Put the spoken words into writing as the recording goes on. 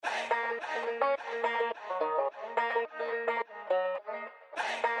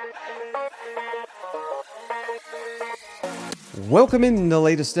Welcome in the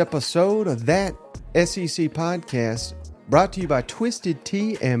latest episode of That SEC Podcast, brought to you by Twisted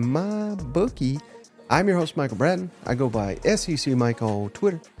Tea and My Bookie. I'm your host, Michael Bratton. I go by SEC Mike on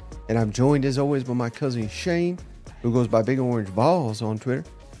Twitter, and I'm joined as always by my cousin Shane, who goes by Big Orange Balls on Twitter.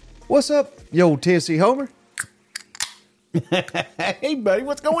 What's up, you old Tennessee homer? Hey, buddy,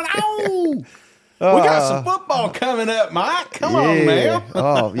 what's going on? We got some football coming up, Mike. Come on, man.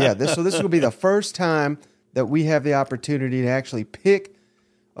 Oh, yeah. This will be the first time that we have the opportunity to actually pick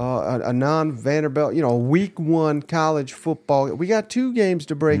a non-Vanderbilt, a week one college football. We got two games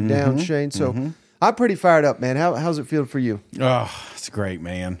to break down, Shane. So I'm pretty fired up, man. How's it feel for you? Oh, it's great,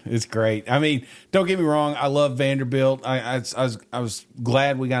 man. It's great. I mean, don't get me wrong. I love Vanderbilt. I was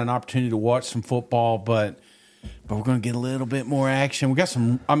glad we got an opportunity to watch some football, but we're going to get a little bit more action. We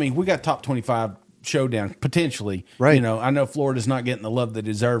got top 25 showdown potentially. Right. I know Florida's not getting the love they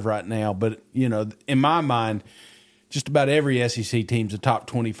deserve right now, but in my mind, just about every SEC team's a top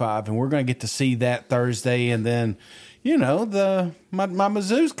 25, and we're going to get to see that Thursday. And then, my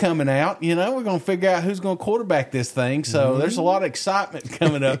Mizzou's coming out. We're going to figure out who's going to quarterback this thing. So there's a lot of excitement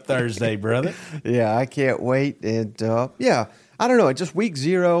coming up Thursday, brother. Yeah, I can't wait. And I don't know. Just week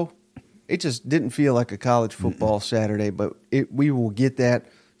 0, it just didn't feel like a college football Saturday, but we will get that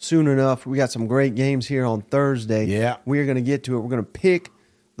soon enough. We got some great games here on Thursday. Yeah. We're going to get to it. We're going to pick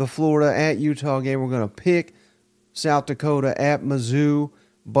the Florida at Utah game. We're going to pick South Dakota at Mizzou.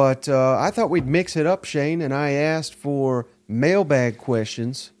 But I thought we'd mix it up, Shane, and I asked for mailbag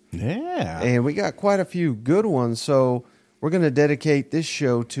questions. Yeah. And we got quite a few good ones. So we're going to dedicate this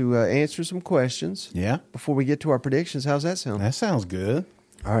show to answer some questions. Yeah. Before we get to our predictions. How's that sound? That sounds good.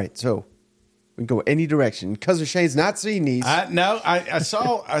 All right. So we can go any direction. Cousin Shane's not seen these. I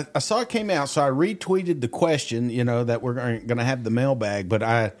saw it came out, so I retweeted the question, that we're going to have the mailbag, but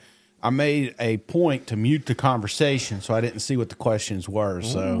I made a point to mute the conversation, so I didn't see what the questions were.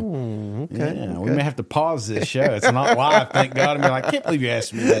 So, okay. We may have to pause this show. It's not live, thank God. I mean, I can't believe you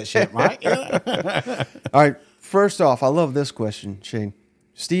asked me that shit, Mike. All right. First off, I love this question, Shane.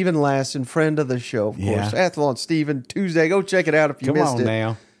 Stephen Lassen, friend of the show, of course. Athlon Stephen, Tuesday. Go check it out if you missed it. Come on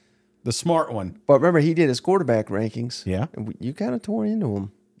now. The smart one. But remember, he did his quarterback rankings. Yeah. And you kind of tore into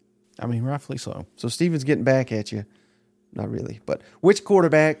him. I mean, rightfully so. So Steven's getting back at you. Not really. But which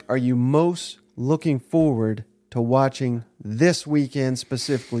quarterback are you most looking forward to watching this weekend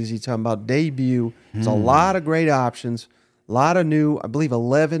specifically? Is he talking about debut? There's a lot of great options. A lot of I believe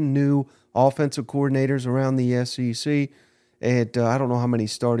 11 new offensive coordinators around the SEC. And I don't know how many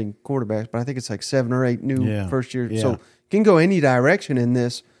starting quarterbacks, but I think it's like 7 or 8 new first year. Yeah. So can go any direction in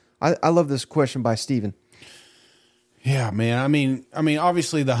this. I love this question by Steven. Yeah, man. I mean,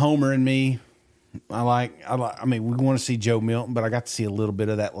 obviously the homer in me, I mean, we want to see Joe Milton, but I got to see a little bit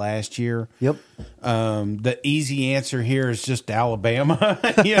of that last year. Yep. The easy answer here is just Alabama.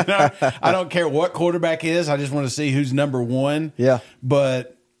 I don't care what quarterback is. I just want to see who's number one. Yeah.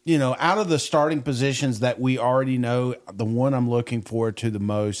 But, out of the starting positions that we already know, the one I'm looking forward to the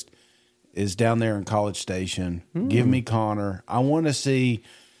most is down there in College Station. Give me Connor. I want to see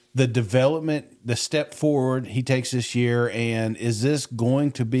the development, the step forward he takes this year, and is this going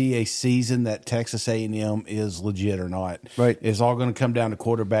to be a season that Texas A&M is legit or not? Right. It's all going to come down to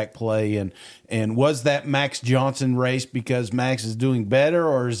quarterback play, and was that Max Johnson race because Max is doing better,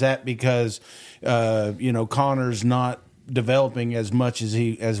 or is that because Connor's not developing as much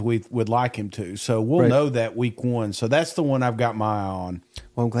as we would like him to? So we'll know that week 1. So that's the one I've got my eye on.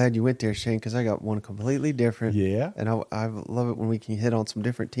 Well, I'm glad you went there, Shane, because I got one completely different. Yeah. And I love it when we can hit on some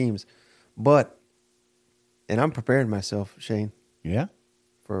different teams. And I'm preparing myself, Shane. Yeah.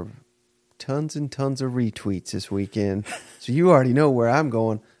 For tons and tons of retweets this weekend. So you already know where I'm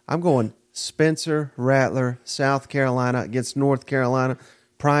going. I'm going Spencer Rattler, South Carolina against North Carolina.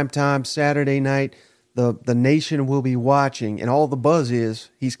 Primetime Saturday night. The nation will be watching, and all the buzz is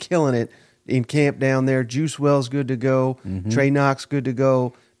he's killing it in camp down there. Juice Wells good to go. Trey Knox good to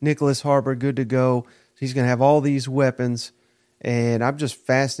go. Nicholas Harbor good to go. He's going to have all these weapons, and I'm just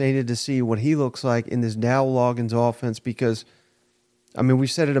fascinated to see what he looks like in this Dow Loggins offense because, I mean,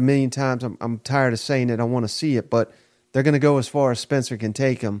 we've said it a million times. I'm tired of saying it. I want to see it, but they're going to go as far as Spencer can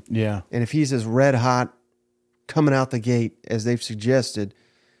take him. Yeah. And if he's as red hot coming out the gate as they've suggested,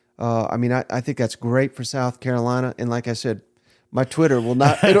 I think that's great for South Carolina. And like I said, my Twitter will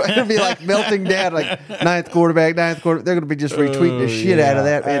not, it'll be like melting down, like ninth quarterback. They're going to be just retweeting the shit out of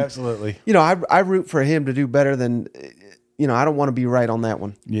that. And, absolutely. I root for him to do better than, I don't want to be right on that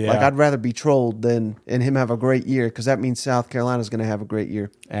one. Yeah. Like, I'd rather be trolled than and him have a great year, because that means South Carolina's going to have a great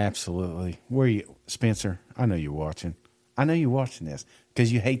year. Absolutely. Where are you, Spencer? I know you're watching. I know you're watching this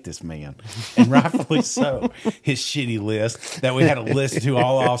because you hate this man, and rightfully so. His shitty list that we had to listen to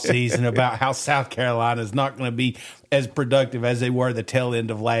all off season about how South Carolina is not going to be as productive as they were the tail end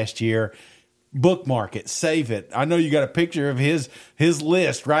of last year. Bookmark it, save it. I know you got a picture of his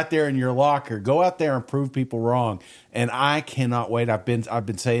list right there in your locker. Go out there and prove people wrong. And I cannot wait. I've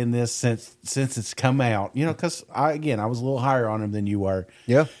been saying this since it's come out. Because I was a little higher on him than you were.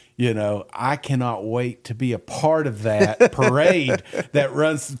 Yeah. I cannot wait to be a part of that parade that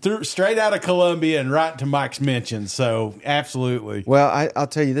runs through straight out of Columbia and right to Mike's mention. So, absolutely. Well, I'll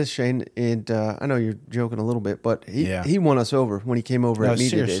tell you this, Shane, and I know you're joking a little bit, but he won us over when he came over at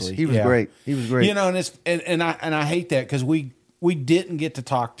media days. He was great. He was great. And I hate that because we didn't get to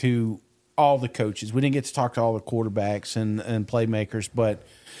talk to all the coaches. We didn't get to talk to all the quarterbacks and playmakers. But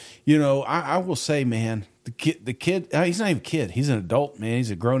I will say, man. The kid, he's not even a kid. He's an adult, man.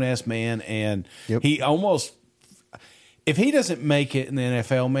 He's a grown-ass man, and he almost, if he doesn't make it in the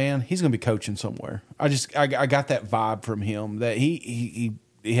NFL, man, he's going to be coaching somewhere. I got that vibe from him that he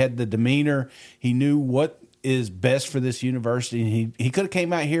had the demeanor. He knew what is best for this university, and he could have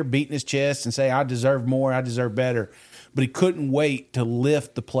came out here beating his chest and say, I deserve more, I deserve better, but he couldn't wait to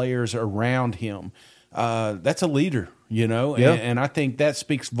lift the players around him. That's a leader. And I think that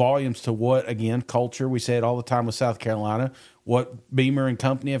speaks volumes to what, again, culture, we say it all the time with South Carolina, what Beamer and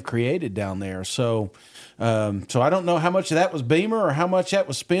company have created down there. So I don't know how much of that was Beamer or how much that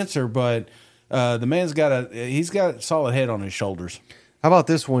was Spencer, but the man's got a solid head on his shoulders. How about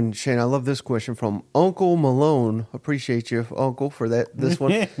this one, Shane? I love this question from Uncle Malone. Appreciate you, Uncle, for this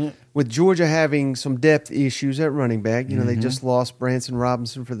one. With Georgia having some depth issues at running back, they just lost Branson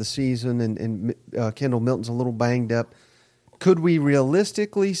Robinson for the season, and Kendall Milton's a little banged up. Could we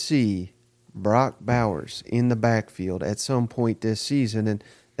realistically see Brock Bowers in the backfield at some point this season? And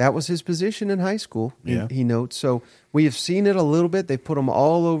that was his position in high school, he notes. So we have seen it a little bit. They put him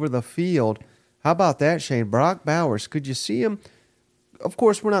all over the field. How about that, Shane? Brock Bowers, could you see him? Of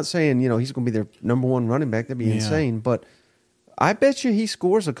course, we're not saying, he's going to be their number one running back. That'd be insane. But I bet you he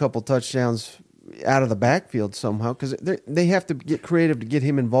scores a couple touchdowns out of the backfield somehow, because they have to get creative to get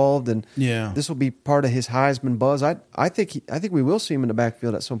him involved, and this will be part of his Heisman buzz. I think we will see him in the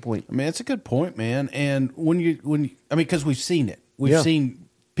backfield at some point. I mean, it's a good point, man. And because we've seen it. We've seen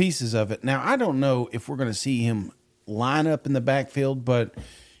pieces of it. Now, I don't know if we're going to see him line up in the backfield, but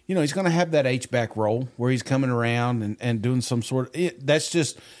he's going to have that H-back role where he's coming around and doing some sort of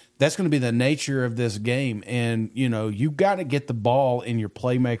that's going to be the nature of this game. And, you've got to get the ball in your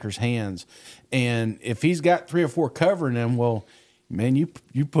playmaker's hands. And if he's got 3 or 4 covering him, well, man, you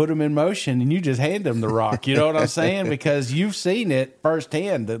put him in motion and you just hand him the rock. You know what I'm saying? Because you've seen it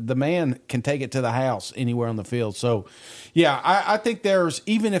firsthand. The man can take it to the house anywhere on the field. So, I think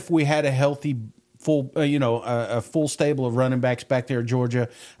even if we had a healthy a full stable of running backs back there at Georgia,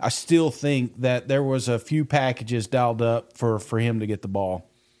 I still think that there was a few packages dialed up for him to get the ball.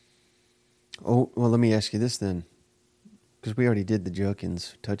 Oh, well, let me ask you this then, because we already did the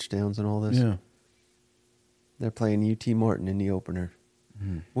Judkins touchdowns and all this. Yeah. They're playing UT Martin in the opener.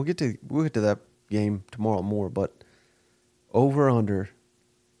 We'll get to that game tomorrow more, but over under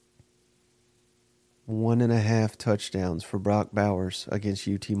 1.5 touchdowns for Brock Bowers against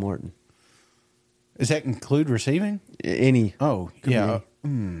UT Martin. Does that include receiving? Any. Oh, yeah.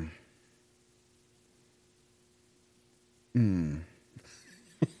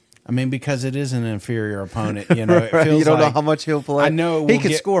 I mean, because it is an inferior opponent, it feels you don't know how much he'll play. I know he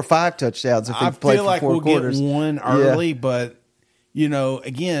could score 5 touchdowns if he played for 4 quarters. Get one early, but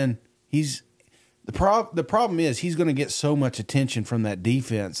again, the problem is he's going to get so much attention from that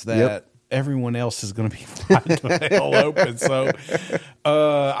defense that everyone else is going to be wide the hell open. So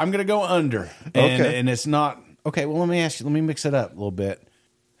I'm going to go under, and it's not okay. Well, let me ask you. Let me mix it up a little bit.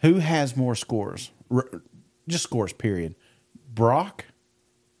 Who has more scores? Just scores. Period. Brock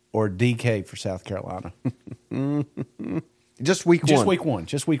or DK for South Carolina? Just week one.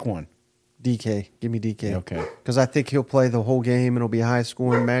 Just week one. DK. Give me DK. Okay. Because I think he'll play the whole game and it'll be a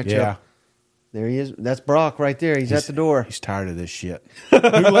high-scoring matchup. Yeah. There he is. That's Brock right there. He's at the door. He's tired of this shit. Who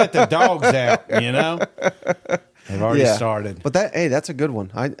let the dogs out, They've already started. But that's a good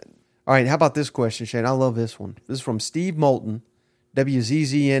one. All right, how about this question, Shane? I love this one. This is from Steve Moulton,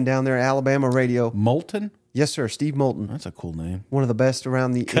 WZZN down there, Alabama radio. Moulton? Yes, sir, Steve Moulton. That's a cool name. One of the best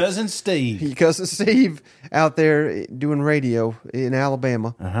around the... Cousin Steve. Cousin Steve out there doing radio in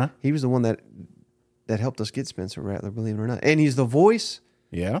Alabama. Uh-huh. He was the one that helped us get Spencer Rattler, believe it or not. And he's the voice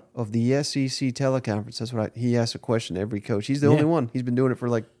Yeah. of the SEC teleconference. That's what he asks a question to every coach. He's the only one. He's been doing it for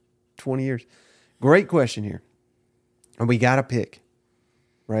like 20 years. Great question here. And we got to pick,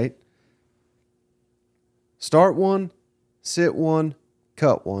 right? Start one, sit one,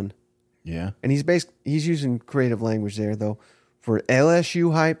 cut one. Yeah. And he's using creative language there, though, for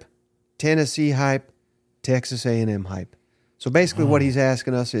LSU hype, Tennessee hype, Texas A&M hype. So basically what he's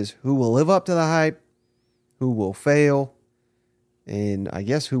asking us is who will live up to the hype, who will fail, and I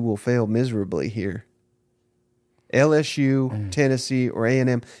guess who will fail miserably here. LSU, Tennessee, or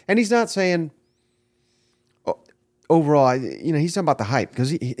A&M. And he's not saying overall, he's talking about the hype because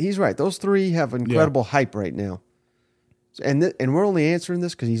he's right. Those three have incredible hype right now. And we're only answering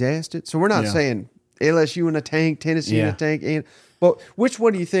this because he's asked it. So we're not saying LSU in a tank, Tennessee in a tank. But which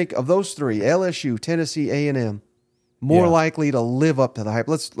one do you think of those three, LSU, Tennessee, A&M, more likely to live up to the hype?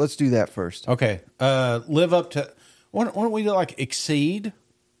 Let's do that first. Okay. Live up to – why don't we do like exceed?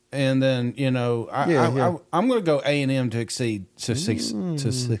 And then, I'm going to go A&M to exceed to six.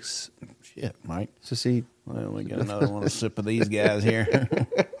 Shit, Mike. Secede. Well, we got another one of sip of these guys here.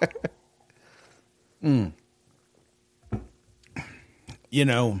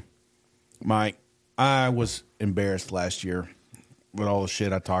 Mike, I was embarrassed last year with all the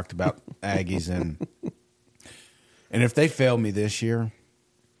shit I talked about Aggies and if they fail me this year,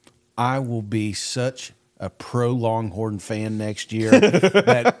 I will be such a pro Longhorn fan next year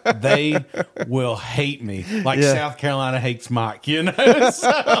that they will hate me like South Carolina hates Mike.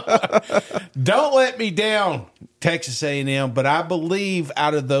 So, don't let me down, Texas A&M. But I believe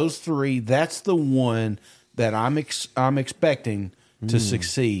out of those three, that's the one that I'm expecting to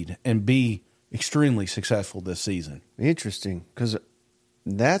succeed and be extremely successful this season. Interesting, because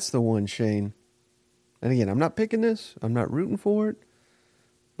that's the one, Shane. And again, I'm not picking this. I'm not rooting for it.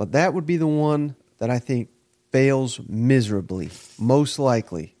 But that would be the one that I think fails miserably, most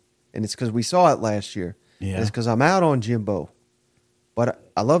likely. And it's because we saw it last year. Yeah. And it's because I'm out on Jimbo. But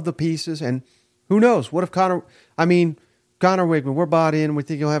I love the pieces. And who knows? What if Connor Wickman, we're bought in. We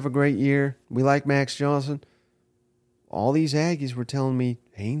think he'll have a great year. We like Max Johnson. All these Aggies were telling me,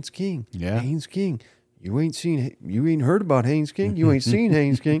 Haynes King. Yeah. Haynes King. You ain't heard about Haynes King. You ain't seen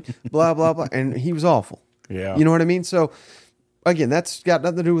Haynes King. Blah, blah, blah. And he was awful. Yeah. You know what I mean? So, again, that's got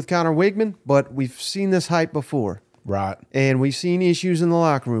nothing to do with Connor Wigman, but we've seen this hype before. Right. And we've seen issues in the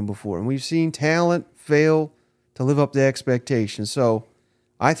locker room before. And we've seen talent fail to live up to expectations. So,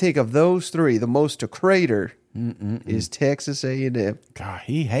 I think of those three, the most to crater is Texas A&M. God,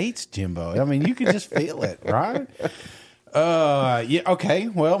 he hates Jimbo. I mean, you can just feel it, right? Okay.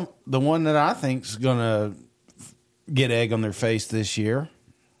 Well, the one that I think is going to get egg on their face this year,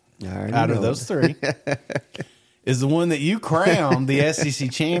 out of those three, is the one that you crowned the SEC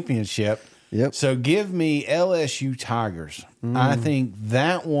championship. Yep. So give me LSU Tigers. I think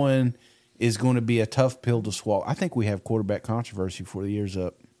that one is going to be a tough pill to swallow. I think we have quarterback controversy before the year's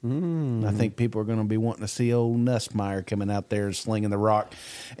up. I think people are going to be wanting to see old Nussmeier coming out there and slinging the rock.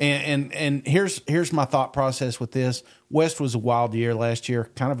 And here's my thought process with this. West was a wild year last year,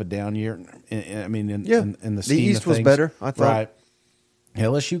 kind of a down year. In the scheme East of things. was better, I thought. Right.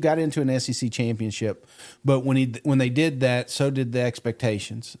 LSU got into an SEC championship, but when they did that, so did the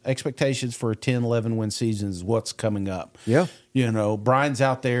expectations. Expectations for a 10-11 win season is what's coming up. Yeah. Brian's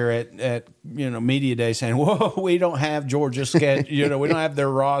out there at media day saying, "Whoa, we don't have Georgia's schedule. We don't have their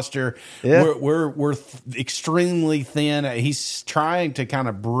roster. Yeah. We're extremely thin." He's trying to kind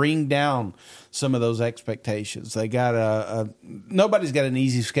of bring down some of those expectations. They got nobody's got an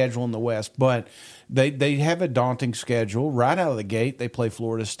easy schedule in the West, but they have a daunting schedule right out of the gate. They play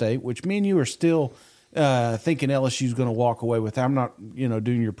Florida State, which me and you are still thinking LSU's going to walk away with. I'm not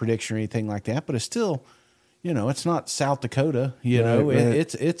doing your prediction or anything like that, but it's still. It's not South Dakota.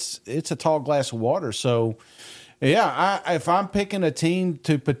 Right. It's a tall glass of water. So, if I'm picking a team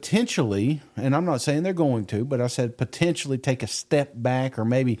to potentially, and I'm not saying they're going to, but I said potentially take a step back or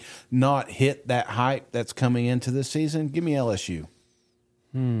maybe not hit that hype that's coming into this season, give me LSU.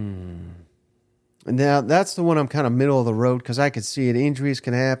 Now, that's the one I'm kind of middle of the road because I could see it. Injuries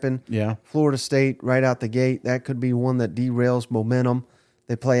can happen. Yeah. Florida State right out the gate. That could be one that derails momentum.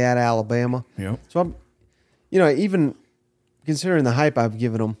 They play at Alabama. Yeah. So I'm. Even considering the hype I've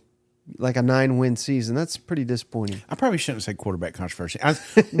given them, like a 9-win season, that's pretty disappointing. I probably shouldn't say quarterback controversy.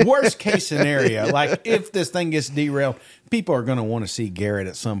 Worst case scenario, like if this thing gets derailed, people are going to want to see Garrett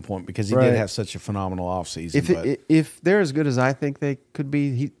at some point because he did have such a phenomenal offseason. If they're as good as I think they could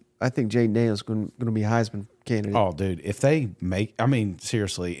be, I think Jaden Daniels is going to be a Heisman candidate. Oh, dude, if they make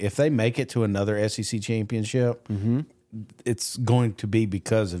it to another SEC championship, it's going to be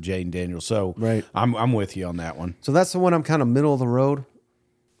because of Jaden Daniels. So right. I'm with you on that one. So that's the one I'm kind of middle of the road.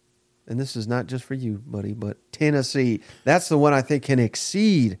 and this is not just for you, buddy, but Tennessee. That's the one I think can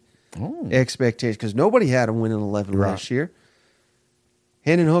exceed expectations because nobody had them winning 11 last year.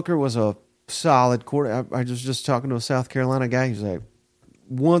 Hendon Hooker was a solid quarter. I was just talking to a South Carolina guy. He's like,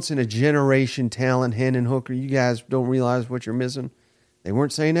 once in a generation talent, Hendon Hooker. You guys don't realize what you're missing. They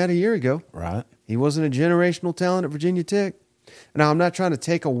weren't saying that a year ago. Right. He wasn't a generational talent at Virginia Tech. Now, I'm not trying to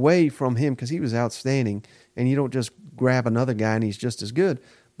take away from him because he was outstanding, and you don't just grab another guy and he's just as good.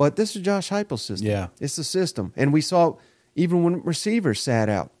 But this is Josh Heupel's system. Yeah. It's the system. And we saw even when receivers sat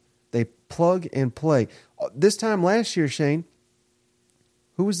out, they plug and play. This time last year, Shane,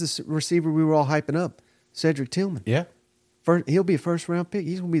 who was the receiver we were all hyping up? Cedric Tillman. Yeah. He'll be a first-round pick.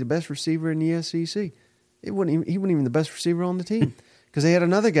 He's going to be the best receiver in the SEC. He wasn't even the best receiver on the team because they had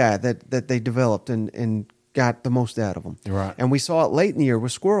another guy that they developed and got the most out of him. Right. And we saw it late in the year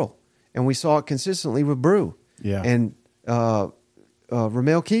with Squirrel, and we saw it consistently with Brew. Yeah. And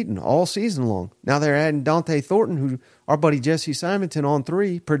Ramel Keaton all season long. Now they're adding Dante Thornton, who our buddy Jesse Simonton on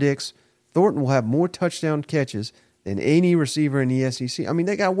 3 predicts Thornton will have more touchdown catches than any receiver in the SEC. I mean,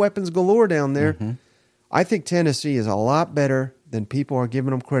 they got weapons galore down there. Mm-hmm. I think Tennessee is a lot better than people are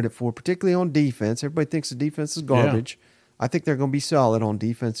giving them credit for, particularly on defense. Everybody thinks the defense is garbage. Yeah. I think they're going to be solid on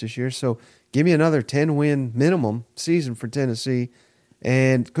defense this year. So give me another 10-win minimum season for Tennessee,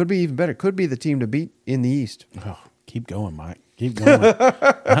 and could be even better. Could be the team to beat in the East. Oh, keep going, Mike. Keep going.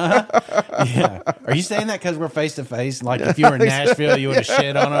 Yeah. Are you saying that because we're face to face? Like if you were in Nashville, you would have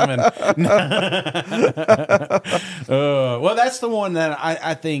shit on them. Well, that's the one that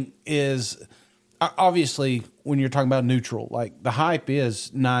I think is obviously when you're talking about neutral. Like the hype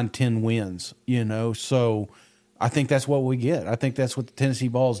is 9-10 wins. So I think that's what we get. I think that's what the Tennessee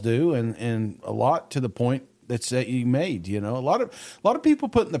Vols do, and a lot to the point that you made. A lot of people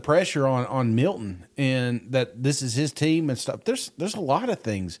putting the pressure on Milton and that this is his team and stuff. There's a lot of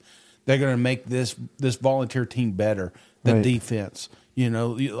things that are going to make this volunteer team better. The defense,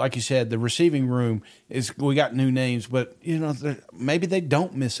 like you said, the receiving room we got new names, but maybe they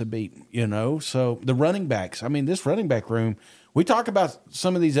don't miss a beat. So the running backs. I mean, this running back room. We talk about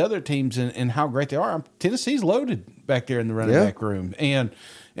some of these other teams and how great they are. Tennessee's loaded back there in the running back room, and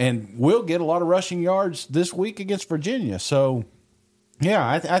we'll get a lot of rushing yards this week against Virginia. So, yeah,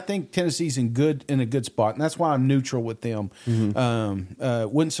 I think Tennessee's in a good spot, and that's why I'm neutral with them.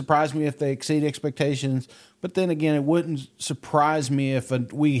 Mm-hmm. Wouldn't surprise me if they exceed expectations, but then again, it wouldn't surprise me if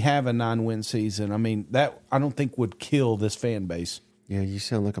we have a 9-win season. I mean, that I don't think would kill this fan base. Yeah, you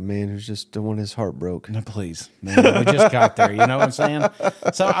sound like a man who's just the one his heart broke. No, please, man, we just got there. You know what I'm saying?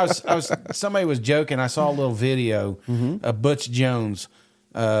 So I was. Somebody was joking. I saw a little video of Butch Jones,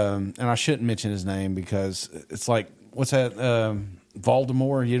 and I shouldn't mention his name because it's like, what's that?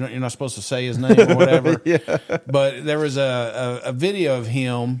 Voldemort. You're not supposed to say his name or whatever. Yeah. But there was a video of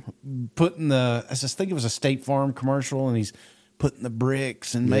him putting I just think it was a State Farm commercial, and he's putting the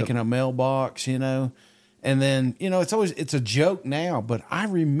bricks and making a mailbox. And then, it's a joke now, but I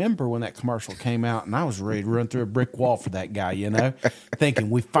remember when that commercial came out and I was ready to run through a brick wall for that guy, thinking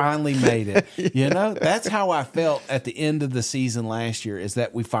we finally made it. That's how I felt at the end of the season last year, is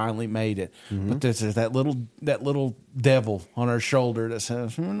that we finally made it. Mm-hmm. But there's that little devil on our shoulder that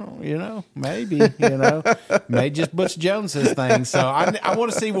says, maybe, may just Butch Jones this thing. So I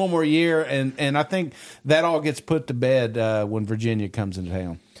want to see one more year, and I think that all gets put to bed when Virginia comes into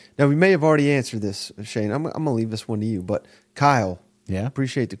town. Now, we may have already answered this, Shane. I'm going to leave this one to you. But Kyle,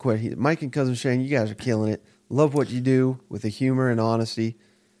 appreciate the question. Mike and Cousin Shane, you guys are killing it. Love what you do with the humor and honesty.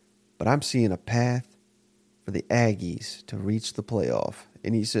 But I'm seeing a path for the Aggies to reach the playoff.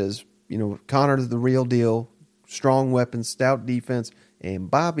 And he says, Connor's the real deal. Strong weapons, stout defense.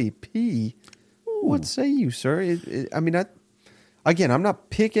 And Bobby P, what say you, sir? I'm not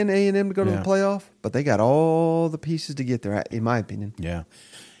picking A&M to go to the playoff, but they got all the pieces to get there, in my opinion. Yeah.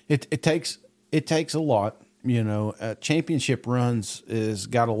 It takes a lot, championship runs is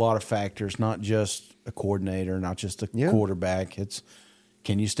got a lot of factors, not just a coordinator, not just a quarterback. It's,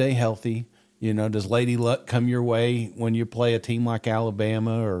 can you stay healthy? Does Lady Luck come your way when you play a team like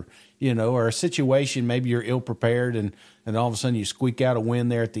Alabama, or a situation, maybe you're ill prepared and all of a sudden you squeak out a win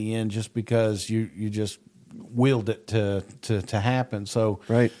there at the end just because you just willed it to happen. So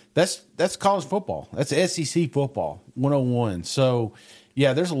that's college football. That's SEC football 101. So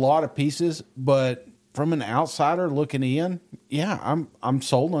yeah, there's a lot of pieces, but from an outsider looking in, I'm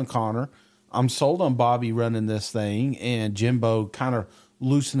sold on Connor. I'm sold on Bobby running this thing and Jimbo kind of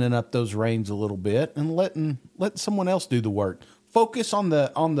loosening up those reins a little bit and letting someone else do the work. Focus on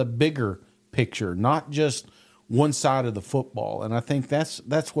the bigger picture, not just one side of the football. And I think that's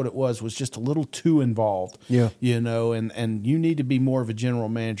what it was just a little too involved. Yeah. And you need to be more of a general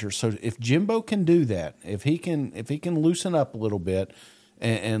manager. So if Jimbo can do that, if he can loosen up a little bit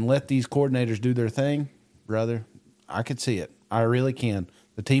and let these coordinators do their thing, brother, I could see it. I really can.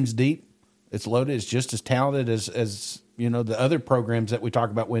 The team's deep. It's loaded. It's just as talented as the other programs that we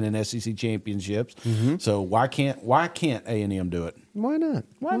talk about winning SEC championships. Mm-hmm. So why can't A&M do it? Why not?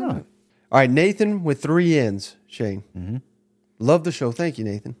 Why not? All right, Nathan with 3 N's, Shane. Mm-hmm. Love the show. Thank you,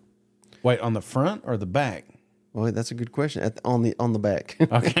 Nathan. Wait, on the front or the back? Well, that's a good question. On the back.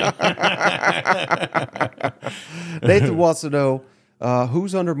 Okay. Nathan wants to know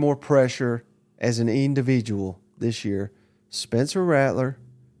who's under more pressure as an individual this year, Spencer Rattler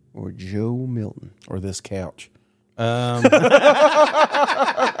or Joe Milton? Or this couch. I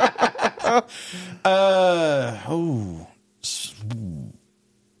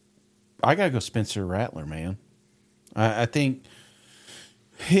got to go Spencer Rattler, man. I think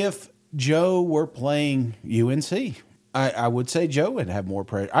if Joe were playing UNC, I would say Joe would have more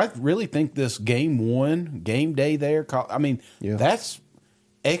pressure. I really think this game day there, that's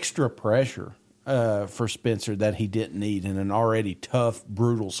extra pressure for Spencer that he didn't need in an already tough,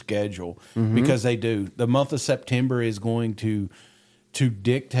 brutal schedule, because they do. The month of September is going to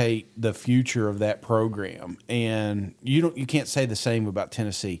dictate the future of that program, and you can't say the same about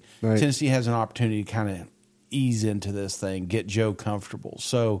Tennessee. Right. Tennessee has an opportunity to kind of ease into this thing, get Joe comfortable.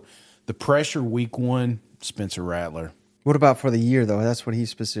 So the pressure week 1, Spencer Rattler. What about for the year, though? That's what he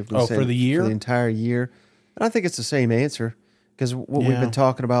specifically said. For the year? For the entire year. And I think it's the same answer, because what we've been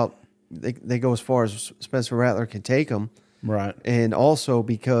talking about, they go as far as Spencer Rattler can take them. Right. And also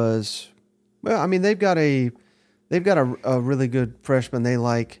because, they've got a really good freshman they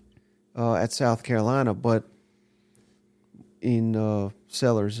like at South Carolina, but in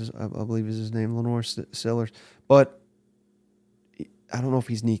Sellers, I believe is his name, Lenore Sellers. But I don't know if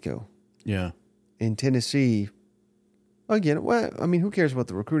he's Nico. Yeah. In Tennessee, again, who cares about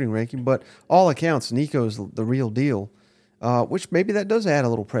the recruiting ranking? But all accounts, Nico's the real deal, which maybe that does add a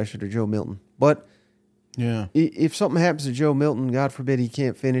little pressure to Joe Milton. But yeah, if something happens to Joe Milton, God forbid he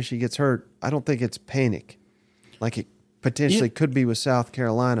can't finish, he gets hurt, I don't think it's panic like it potentially could be with South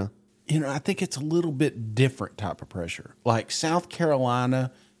Carolina. I think it's a little bit different type of pressure. Like South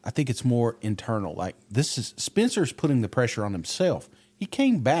Carolina, I think it's more internal. Like Spencer's putting the pressure on himself. He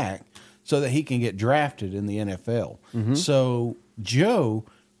came back so that he can get drafted in the NFL. Mm-hmm. So Joe,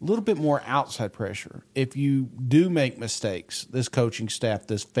 a little bit more outside pressure. If you do make mistakes, this coaching staff,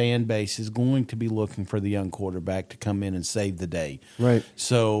 this fan base is going to be looking for the young quarterback to come in and save the day. Right.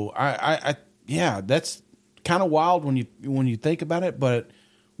 So that's kind of wild when you think about it, but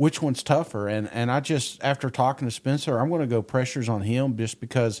which one's tougher? And I just, after talking to Spencer, I'm going to go pressures on him just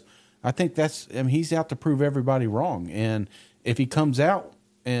because I think he's out to prove everybody wrong. And if he comes out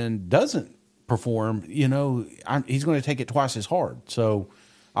and doesn't perform, he's going to take it twice as hard. So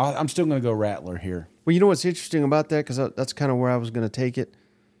I'm still going to go Rattler here. Well, you know what's interesting about that? Because that's kind of where I was going to take it.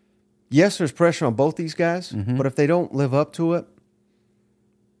 Yes, there's pressure on both these guys, but if they don't live up to it,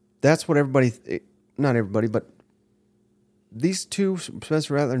 that's what not everybody, but these two,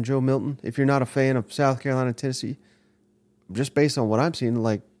 Spencer Rattler and Joe Milton, if you're not a fan of South Carolina and Tennessee, just based on what I'm seeing,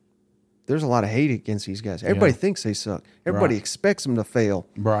 there's a lot of hate against these guys. Everybody thinks they suck. Everybody expects them to fail.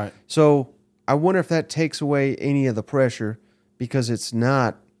 Right. So I wonder if that takes away any of the pressure, because it's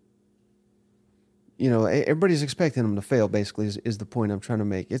not, everybody's expecting them to fail, basically, is the point I'm trying to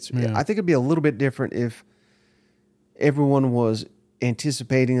make. I think it'd be a little bit different if everyone was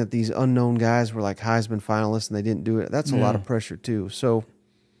anticipating that these unknown guys were like Heisman finalists and they didn't do it. That's a lot of pressure too. So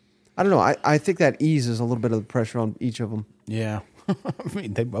I don't know. I think that eases a little bit of the pressure on each of them. Yeah.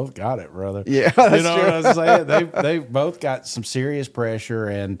 They both got it, brother. Yeah, that's true. What I'm saying? They've both got some serious pressure,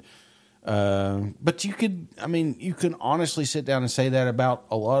 and but you can honestly sit down and say that about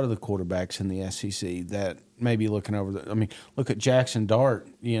a lot of the quarterbacks in the SEC that may be looking over look at Jackson Dart.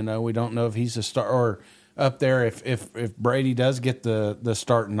 We don't know if he's a star or up there if Brady does get the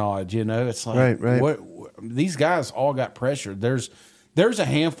start nod. It's like right. What these guys all got pressure. There's a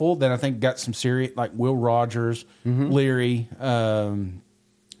handful that I think got some serious, like Will Rogers, Leary,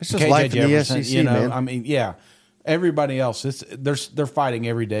 it's just KJ life in the Jefferson, SEC, man. Everybody else, they're fighting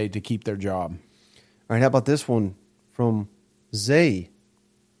every day to keep their job. All right, how about this one from Zay?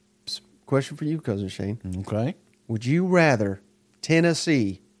 Question for you, Cousin Shane. Okay. Would you rather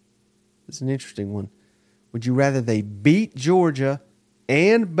Tennessee, this is an interesting one, would you rather they beat Georgia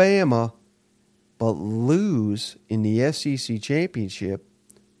and Bama but lose in the SEC championship,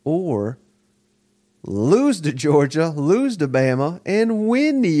 or lose to Georgia, lose to Bama, and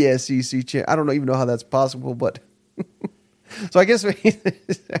win the SEC champ. I don't even know how that's possible, but so I guess do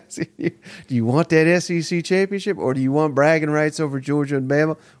you want that SEC championship, or do you want bragging rights over Georgia and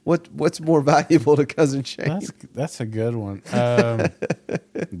Bama? What's more valuable to Cousin Shane? That's a good one.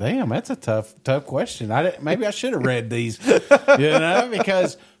 Damn, that's a tough question. Maybe I should have read these,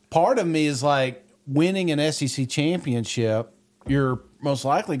 because part of me is like, winning an SEC championship, you're most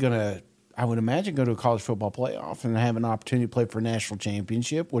likely going to, I would imagine, go to a college football playoff and have an opportunity to play for a national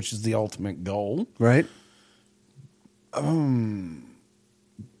championship, which is the ultimate goal. Right.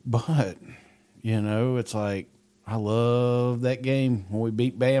 But, it's like, I love that game when we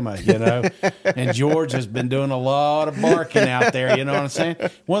beat Bama, and Georgia's been doing a lot of barking out there, you know what I'm saying?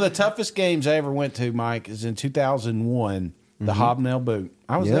 One of the toughest games I ever went to, Mike, is in 2001, the Hobnail Boot.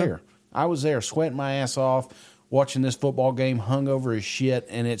 I was there. I was there, sweating my ass off, watching this football game, hungover as shit,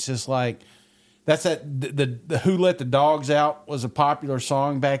 and it's just like, that's the Who Let the Dogs Out was a popular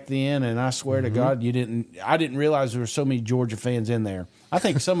song back then, and I swear to God, I didn't realize there were so many Georgia fans in there. I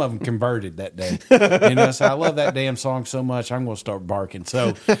think some of them converted that day. So I love that damn song so much, I'm going to start barking.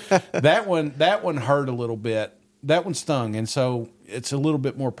 So that one hurt a little bit. That one stung, and so it's a little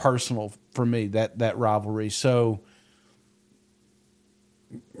bit more personal for me, that rivalry. So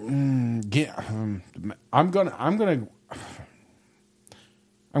I'm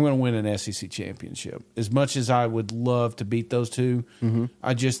gonna win an SEC championship. As much as I would love to beat those two,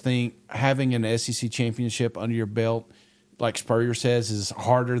 I just think having an SEC championship under your belt, like Spurrier says, is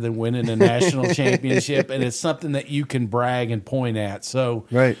harder than winning a national championship, and it's something that you can brag and point at. So,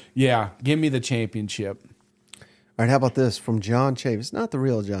 yeah, give me the championship. All right, how about this from John Chafe? It's not the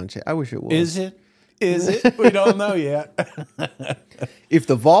real John Chafe. I wish it was. Is it? Is it? We don't know yet. If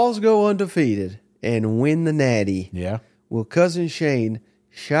the Vols go undefeated and win the Natty, will Cousin Shane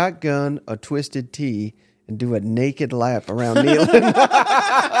shotgun a Twisted Tea and do a naked lap around Neyland?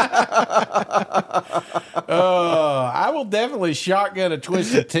 I will definitely shotgun a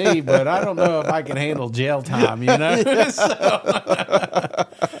Twisted Tea, but I don't know if I can handle jail time,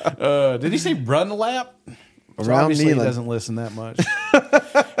 So, did he say run the lap? So obviously Neyland. He doesn't listen that much.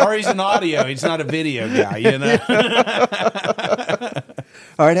 Or he's an audio. He's not a video guy,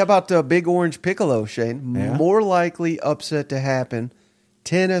 All right, how about Big Orange Piccolo, Shane? Yeah. More likely upset to happen,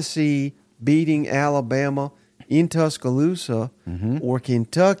 Tennessee beating Alabama in Tuscaloosa or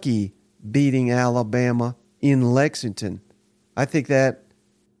Kentucky beating Alabama in Lexington. I think that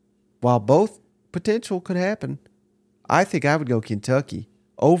while both potential could happen, I think I would go Kentucky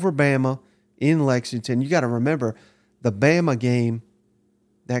over Bama in Lexington. You got to remember, the Bama game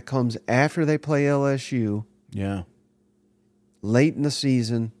that comes after they play LSU. Yeah. Late in the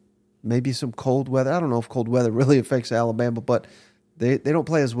season, maybe some cold weather. I don't know if cold weather really affects Alabama, but they don't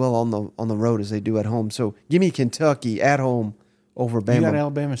play as well on the road as they do at home. So give me Kentucky at home over Bama. You got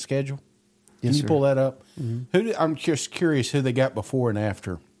Alabama's schedule? Yes, Can you pull that up? I'm just curious who they got before and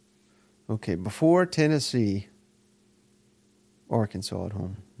after. Okay, before Tennessee, Arkansas at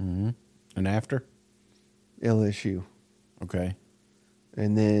home. And after? LSU. Okay.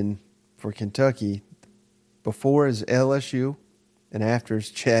 And then for Kentucky, before is LSU, and after is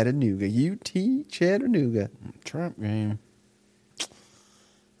Chattanooga. UT Chattanooga. Trump game.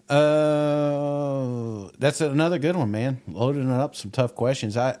 That's another good one, man. Loading up some tough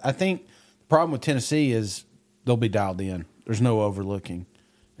questions. I think the problem with Tennessee is they'll be dialed in. There's no overlooking.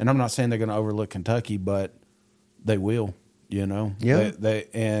 And I'm not saying they're going to overlook Kentucky, but they will, Yeah.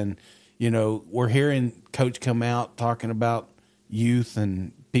 We're hearing Coach come out talking about youth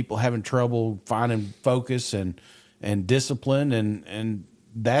and people having trouble finding focus and discipline, and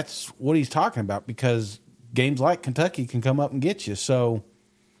that's what he's talking about, because games like Kentucky can come up and get you. So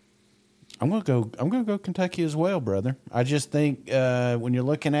I'm gonna go Kentucky as well, brother. I just think when you're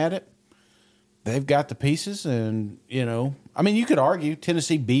looking at it, they've got the pieces, and you could argue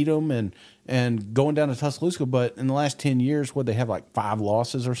Tennessee beat them and going down to Tuscaloosa, but in the last 10 years, they have like 5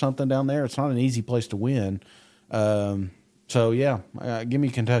 losses or something down there. It's not an easy place to win. So yeah, give me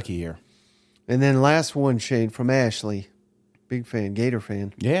Kentucky here. And then last one, Shane, from Ashley, big fan, Gator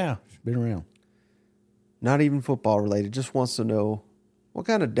fan. Yeah, been around. Not even football related. Just wants to know, what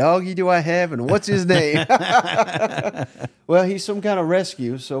kind of doggy do I have and what's his name? Well, he's some kind of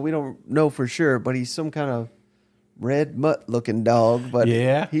rescue, so we don't know for sure, but he's some kind of red mutt-looking dog. But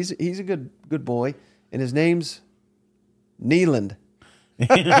yeah, he's a good boy, and his name's Neyland.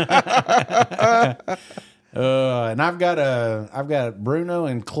 And I've got Bruno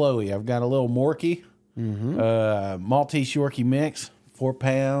and Chloe. I've got a little Morkie, Maltese Yorkie mix, 4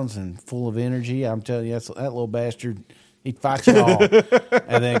 pounds and full of energy. I'm telling you, that little bastard He'd fight you all.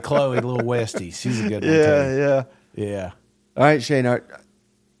 And then Chloe, little Westie. She's a good one, too. Yeah. All right, Shane.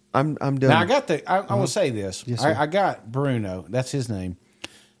 I'm done. Now, I will say this. Yes, sir. I got Bruno. That's his name.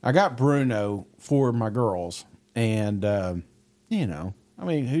 I got Bruno for my girls. And, I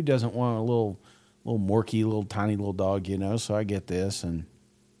mean, who doesn't want a little morky, little tiny little dog, So I get this. And,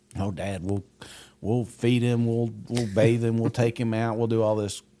 Dad, we'll feed him. We'll bathe him. We'll take him out. We'll do all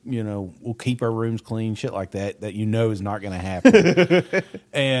this. We'll keep our rooms clean, shit like that is not going to happen.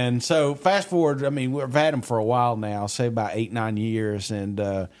 And so fast forward, I mean, we've had him for a while now, say about 8-9 years. And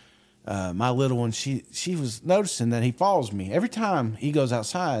my little one, she was noticing that he follows me. Every time he goes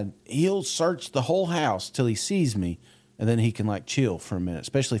outside, he'll search the whole house till he sees me. And then he can like chill for a minute,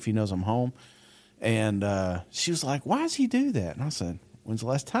 especially if he knows I'm home. And she was like, why does he do that? And I said, when's the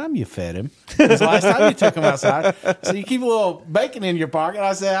last time you fed him? When's the last time you took him outside? So you keep a little bacon in your pocket.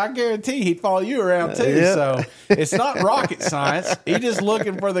 I said, I guarantee he'd follow you around too. Yeah. So it's not rocket science. He's just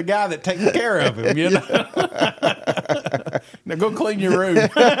looking for the guy that takes care of him, Now go clean your room.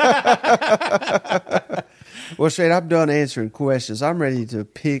 Well, Shane, I'm done answering questions. I'm ready to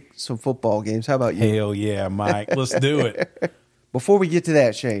pick some football games. How about you? Hell yeah, Mike. Let's do it. Before we get to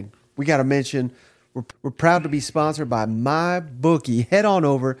that, Shane, we got to mention we're proud to be sponsored by MyBookie. Head on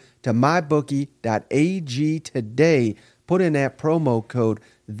over to mybookie.ag today. Put in that promo code,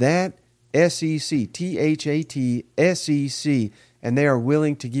 that SEC, THAT SEC, and they are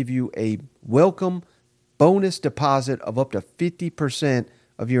willing to give you a welcome bonus deposit of up to 50%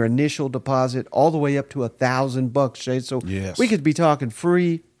 of your initial deposit, all the way up to $1,000, Shane. So yes, we could be talking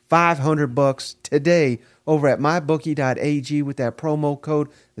free $500 today over at mybookie.ag with that promo code,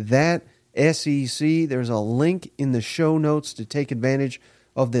 that SEC. There's a link in the show notes to take advantage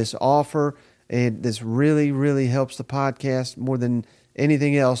of this offer, and this really, really helps the podcast more than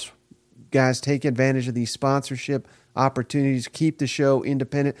anything else. Guys, take advantage of these sponsorship opportunities. Keep the show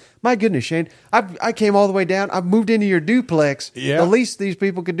independent. My goodness, Shane, I came all the way down. I've moved into your duplex. Yeah. The least these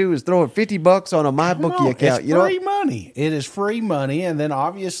people could do is throw $50 on a MyBookie account. It's free money. It is free money, and then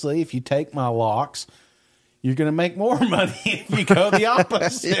obviously, if you take my locks, you're going to make more money if you go the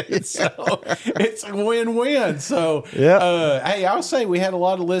opposite. So it's a win-win. So, hey, I'll say we had a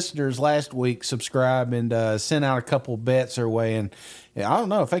lot of listeners last week subscribe and sent out a couple bets their way. And I don't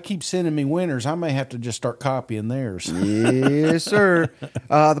know, if they keep sending me winners, I may have to just start copying theirs. Yes, sir.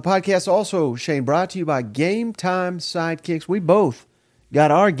 The podcast also, Shane, brought to you by Game Time Sidekicks. We both got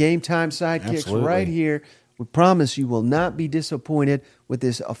our Game Time Sidekicks right here. We promise you will not be disappointed with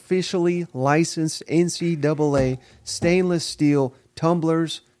this officially licensed NCAA stainless steel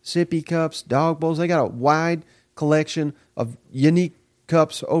tumblers, sippy cups, dog bowls. They got a wide collection of unique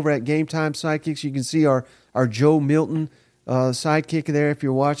cups over at Game Time Sidekicks. You can see our Joe Milton sidekick there if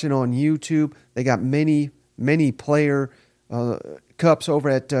you're watching on YouTube. They got many player cups over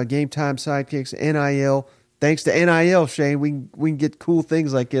at Game Time Sidekicks, NIL. Thanks to NIL, Shane, we can get cool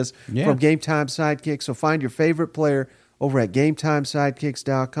things like this from Game Time Sidekicks. So find your favorite player over at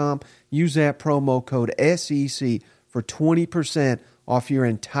GameTimeSidekicks.com. Use that promo code SEC for 20% off your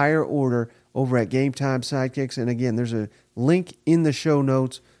entire order over at Game Time Sidekicks. And again, there's a link in the show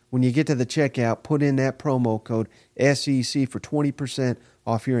notes. When you get to the checkout, put in that promo code SEC for 20%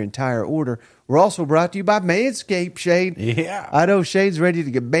 off your entire order. We're also brought to you by Manscaped, Shane. Yeah. I know Shane's ready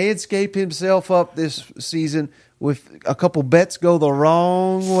to Manscape himself up this season with a couple bets go the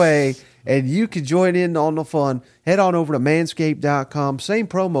wrong way, and you can join in on the fun. Head on over to manscaped.com. Same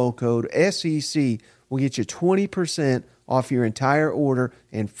promo code, SEC, will get you 20% off your entire order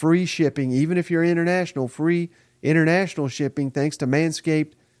and free shipping, even if you're international, free international shipping thanks to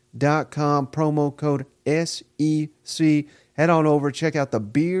manscaped.com, promo code SEC. Head on over, check out the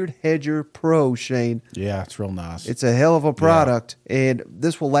Beard Hedger Pro, Shane. Yeah, it's real nice. It's a hell of a product, and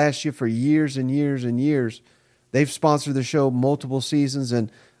this will last you for years and years and years. They've sponsored the show multiple seasons,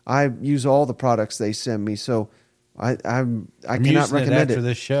 and I use all the products they send me, so I cannot recommend it after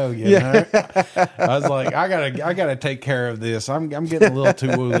this show. I was like, I gotta take care of this. I'm getting a little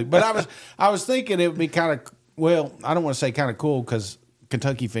too woolly, but I was thinking it would be kind of, well, I don't want to say kind of cool because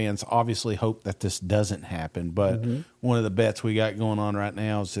Kentucky fans obviously hope that this doesn't happen, but one of the bets we got going on right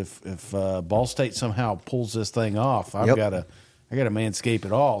now is if Ball State somehow pulls this thing off, I got to manscape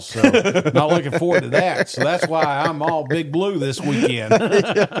it all. So not looking forward to that. So that's why I'm all big blue this weekend.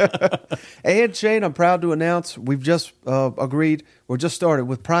 And Shane, I'm proud to announce we've just agreed. We're just started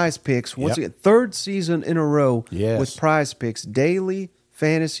with Prize Picks once again, third season in a row with Prize Picks, daily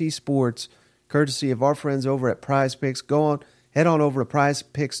fantasy sports, courtesy of our friends over at Prize Picks. Go on. Head on over to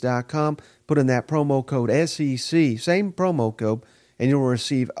prizepicks.com, put in that promo code SEC, same promo code, and you'll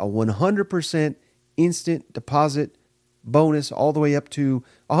receive a 100% instant deposit bonus all the way up to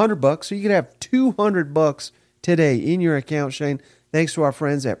 $100. So you could have $200 today in your account, Shane, thanks to our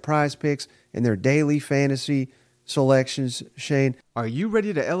friends at Prize Picks and their daily fantasy selections, Shane. Are you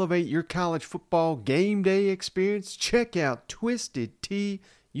ready to elevate your college football game day experience? Check out Twisted Tea,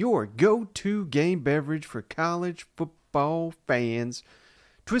 your go-to game beverage for college football fans.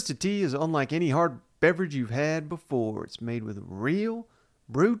 Twisted Tea is unlike any hard beverage you've had before. It's made with real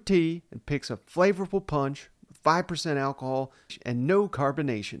brewed tea and picks a flavorful punch, 5% alcohol, and no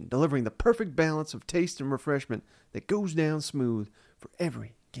carbonation, delivering the perfect balance of taste and refreshment that goes down smooth for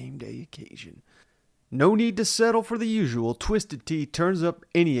every game day occasion. No need to settle for the usual. Twisted Tea turns up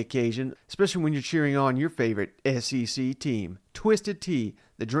any occasion, especially when you're cheering on your favorite SEC team. Twisted Tea,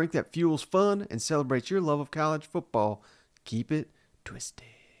 the drink that fuels fun and celebrates your love of college football. Keep it twisted.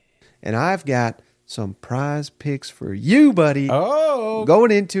 And I've got some prize picks for you, buddy. Oh.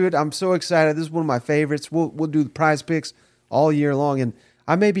 Going into it, I'm so excited. This is one of my favorites. We'll do the prize picks all year long. And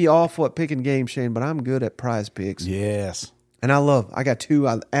I may be awful at picking games, Shane, but I'm good at prize picks. Yes. And I got two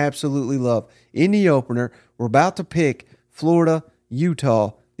I absolutely love. In the opener, we're about to pick Florida,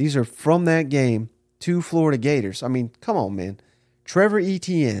 Utah. These are from that game, 2 Florida Gators. I mean, come on, man. Trevor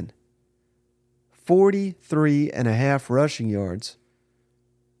Etienne, 43.5 rushing yards.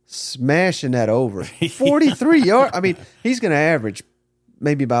 Smashing that over. 43 yards. I mean, he's going to average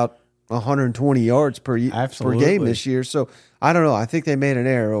maybe about 120 yards per game this year. So, I don't know. I think they made an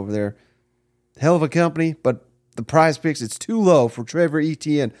error over there. Hell of a company, but the prize picks, it's too low for Trevor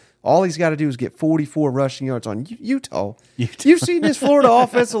Etienne. All he's got to do is get 44 rushing yards on Utah. You've seen this Florida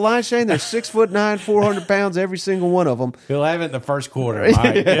offensive line, Shane? They're 6'9", 400 pounds, every single one of them. He'll have it in the first quarter,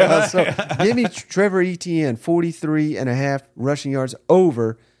 Mike. Yeah, so give me Trevor Etienne, 43.5 rushing yards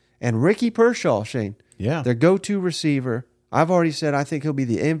over. And Ricky Pershaw, Shane, their go-to receiver. I've already said I think he'll be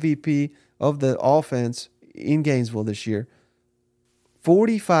the MVP of the offense in Gainesville this year.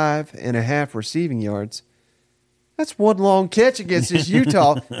 45.5 receiving yards. That's one long catch against this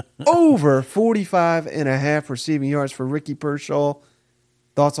Utah. Over 45.5 receiving yards for Ricky Pershaw.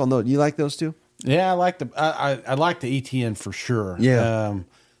 Thoughts on those? You like those two? Yeah, I like the ETN for sure. Yeah.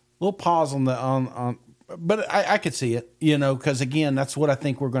 Little pause on but I could see it, because again, that's what I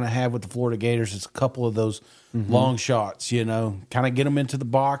think we're going to have with the Florida Gators. It's a couple of those long shots, kind of get them into the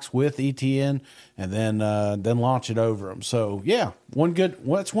box with ETN and then launch it over them. So yeah,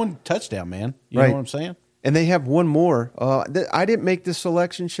 that's one touchdown, man. You know what I'm saying? And they have one more. I didn't make this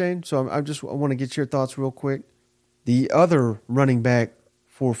selection, Shane, so I want to get your thoughts real quick. The other running back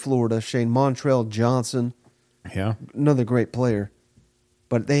for Florida, Shane, Montrell Johnson. Yeah. Another great player.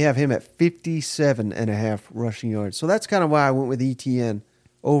 But they have him at 57.5 rushing yards. So that's kind of why I went with ETN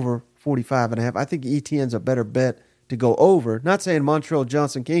over 45.5. I think ETN's a better bet to go over. Not saying Montrell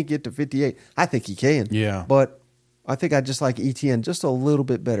Johnson can't get to 58. I think he can. Yeah. But I think I just like ETN just a little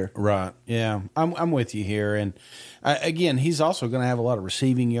bit better. Right. Yeah. I'm with you here. And again, he's also going to have a lot of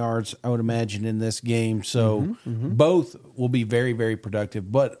receiving yards, I would imagine, in this game. So both will be very, very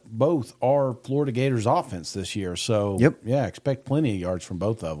productive. But both are Florida Gators offense this year. So, yeah, expect plenty of yards from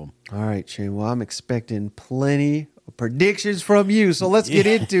both of them. All right, Shane. Well, I'm expecting plenty of predictions from you. So let's get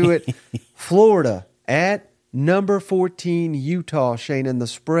into it. Florida at number 14, Utah, Shane, in the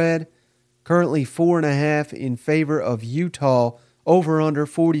spread. Currently 4.5 in favor of Utah, over under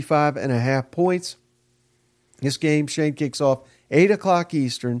 45.5 points. This game, Shane, kicks off 8 o'clock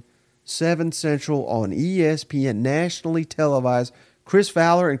Eastern, 7 Central on ESPN, nationally televised. Chris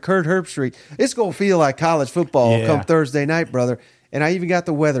Fowler and Kurt Herbstreit. It's going to feel like college football come Thursday night, brother. And I even got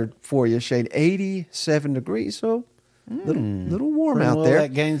the weather for you, Shane. 87 degrees, so little warm out there.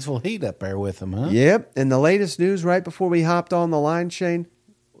 That Gainesville heat up there with them, huh? Yep. And the latest news right before we hopped on the line, Shane,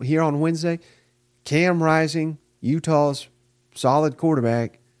 here on Wednesday, Cam Rising, Utah's solid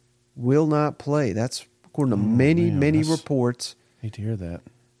quarterback, will not play. That's according to many reports. Hate to hear that.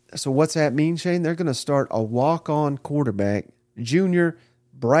 So what's that mean, Shane? They're going to start a walk-on quarterback, junior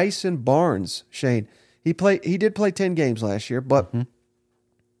Bryson Barnes, Shane. He did play 10 games last year, but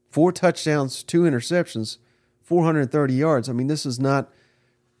 4 touchdowns, 2 interceptions, 430 yards. I mean, this is not,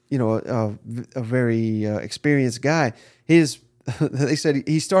 a very experienced guy. They said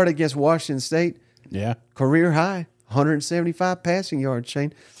he started against Washington State. Yeah. Career high, 175 passing yards,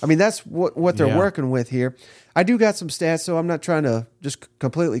 Shane. I mean, that's what they're working with here. I do got some stats, so I'm not trying to just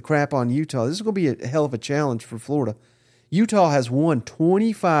completely crap on Utah. This is going to be a hell of a challenge for Florida. Utah has won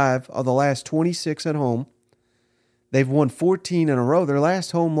 25 of the last 26 at home. They've won 14 in a row. Their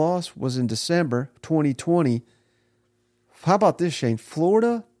last home loss was in December 2020. How about this, Shane?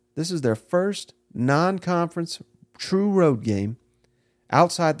 Florida, this is their first non-conference true road game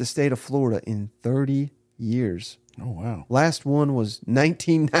outside the state of Florida in 30 years. Oh, wow. Last one was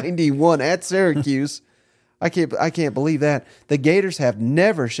 1991 at Syracuse. I can't believe that. The Gators have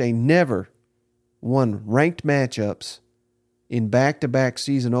never won ranked matchups in back-to-back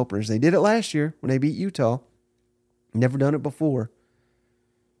season openers. They did it last year when they beat Utah. Never done it before.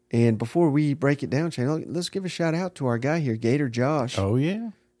 And before we break it down, Shane, let's give a shout out to our guy here, Gator Josh. Oh,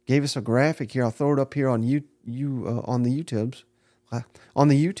 yeah. Gave us a graphic here. I'll throw it up here on on the YouTubes.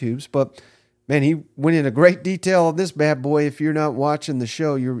 But man, he went into great detail on this bad boy. If you're not watching the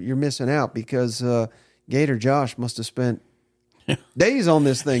show, you're missing out because Gator Josh must have spent days on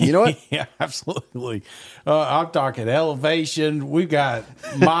this thing. You know what? Yeah, absolutely. I'm talking elevation. We've got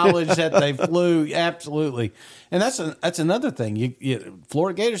mileage that they flew. Absolutely. And that's another thing.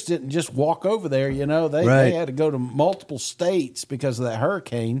 Florida Gators didn't just walk over there. You know, they had to go to multiple states because of that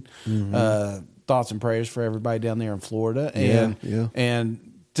hurricane. Mm-hmm. Thoughts and prayers for everybody down there in Florida.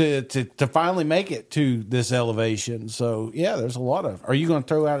 And to finally make it to this elevation. So, yeah, there's a lot of. Are you going to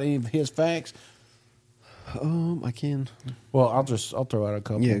throw out any of his facts? I can. Well, I'll throw out a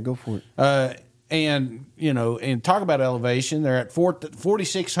couple. Yeah, go for it. And talk about elevation. They're at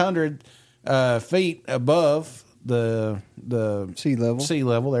 4,600 feet above the sea level. Sea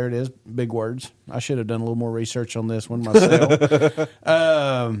level. There it is. Big words. I should have done a little more research on this one myself.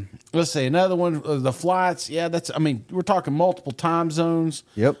 Let's see. Another one. The flights. Yeah, we're talking multiple time zones.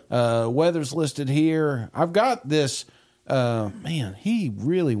 Yep. Weather's listed here. I've got this. Man, he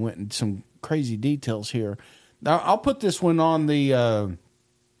really went into some crazy details here. Now, I'll put this one on the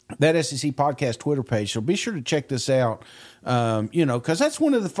that SEC podcast Twitter page, so be sure to check this out. Because that's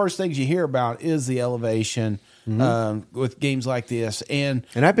one of the first things you hear about is the elevation with games like this, and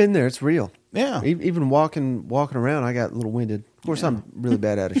I've been there. It's real. Yeah, even walking around, I got a little winded. Of course, I'm really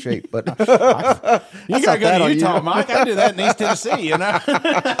bad out of shape, but you got to go to Utah, Mike. I do that in East Tennessee, you know.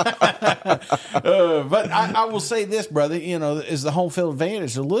 But I will say this, brother, is the home field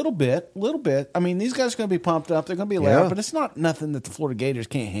advantage a little bit. I mean, these guys are going to be pumped up. They're going to be loud, but it's not nothing that the Florida Gators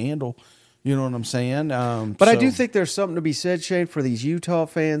can't handle. You know what I'm saying? But I do think there's something to be said, Shane, for these Utah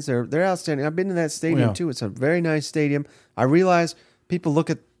fans. They're outstanding. I've been to that stadium, too. It's a very nice stadium. I realize people look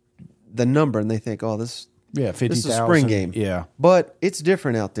at the number and they think, oh, this 50,000. This is a spring game. Yeah. But it's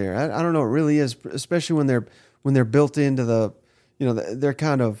different out there. I don't know. It really is, especially when they're built into the, they're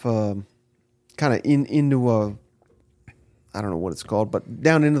kind of into a, I don't know what it's called, but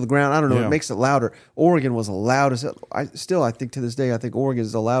down into the ground. I don't know. Yeah. It makes it louder. Oregon was the loudest. I think to this day, I think Oregon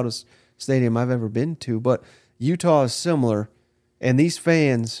is the loudest stadium I've ever been to. But Utah is similar. And these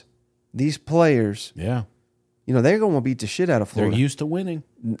fans, these players, they're going to beat the shit out of Florida. They're used to winning.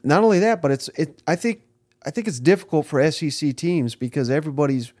 Not only that, but I think it's difficult for SEC teams because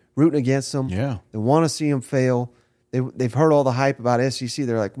everybody's rooting against them. Yeah. They want to see them fail. They've heard all the hype about SEC.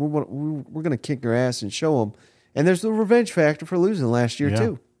 They're like, we're going to kick their ass and show them. And there's the revenge factor for losing last year,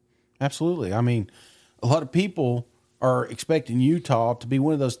 too. Absolutely. I mean, a lot of people are expecting Utah to be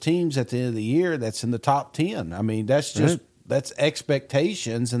one of those teams at the end of the year that's in the top 10. I mean, that's just that's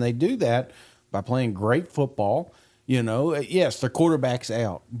expectations, and they do that by playing great football. Yes, their quarterback's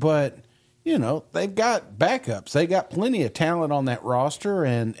out, but they've got backups. They got plenty of talent on that roster,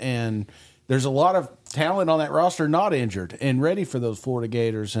 and there's a lot of talent on that roster not injured and ready for those Florida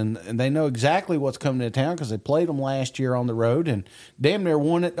Gators, and they know exactly what's coming to town because they played them last year on the road and damn near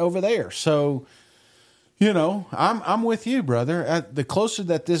won it over there. So, I'm with you, brother. The closer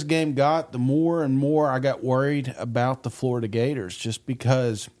that this game got, the more and more I got worried about the Florida Gators, just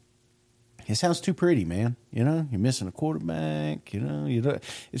because it sounds too pretty, man. You're missing a quarterback.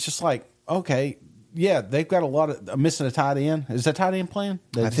 It's just like, okay, yeah, they've got a lot of missing a tight end. Is that tight end playing?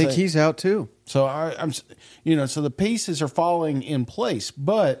 I think he's out too. So I'm so the pieces are falling in place.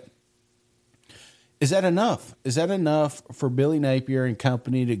 But is that enough? Is that enough for Billy Napier and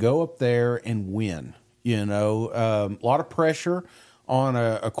company to go up there and win? A lot of pressure on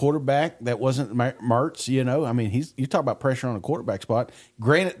a quarterback that wasn't Mertz. I mean, you talk about pressure on a quarterback spot.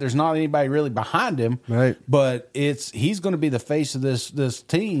 Granted, there's not anybody really behind him, right? But he's going to be the face of this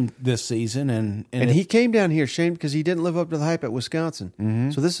team this season, and he came down here, Shane, because he didn't live up to the hype at Wisconsin.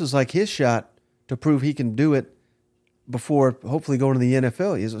 Mm-hmm. So this is like his shot to prove he can do it before hopefully going to the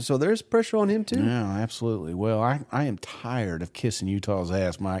NFL. So there's pressure on him too. Yeah, absolutely. Well, I am tired of kissing Utah's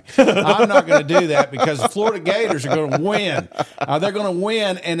ass, Mike. I'm not going to do that because the Florida Gators are going to win. They're going to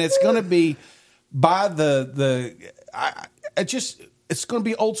win, and it's going to be by it's going to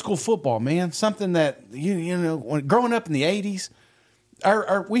be old school football, man. Something that when growing up in the '80s.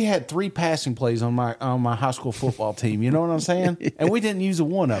 we had 3 passing plays on my high school football team. You know what I'm saying? Yeah. And we didn't use a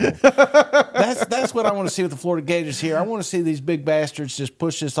one of them. That's what I want to see with the Florida Gators here. I want to see these big bastards just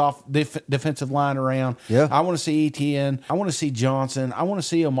push this off defensive line around. Yeah. I want to see Etienne. I want to see Johnson. I want to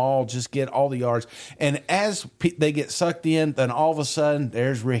see them all just get all the yards. And as they get sucked in, then all of a sudden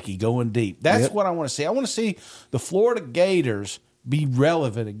there's Ricky going deep. That's what I want to see. I want to see the Florida Gators be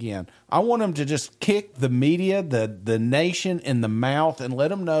relevant again. I want them to just kick the media, the nation in the mouth and let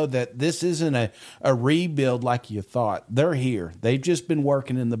them know that this isn't a rebuild like you thought. They're here. They've just been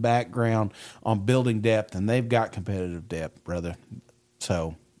working in the background on building depth, and they've got competitive depth, brother.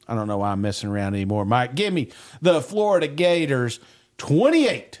 So I don't know why I'm messing around anymore. Mike, give me the Florida Gators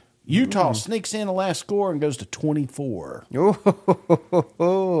 28. Utah sneaks in the last score and goes to 24.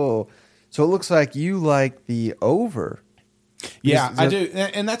 Oh, so it looks like you like the over. Yeah, I do.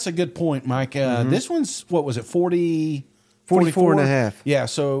 And that's a good point, Mike. This one's, what was it, 44 and a half. Yeah,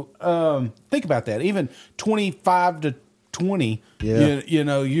 so think about that. Even 25 to 20, you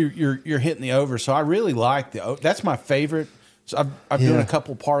know, you're hitting the over. So I really like the over. That's my favorite. So I've done a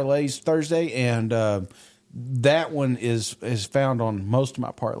couple parlays Thursday, and that one is found on most of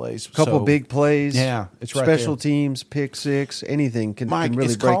my parlays. A couple big plays. Yeah, it's right special there. Teams, pick six, anything can Mike, really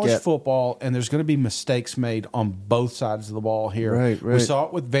it's break college that. football, and there's going to be mistakes made on both sides of the ball here. Right. We saw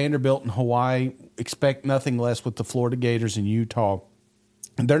it with Vanderbilt and Hawaii. Expect nothing less with the Florida Gators in Utah.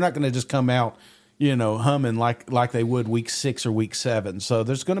 And they're not going to just come out, you know, humming like they would week 6 or week 7. So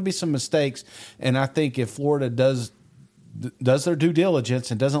there's going to be some mistakes, and I think if Florida does their due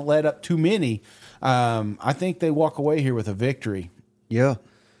diligence and doesn't let up too many, I think they walk away here with a victory. Yeah.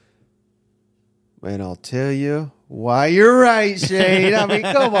 And I'll tell you why you're right, Shane. I mean,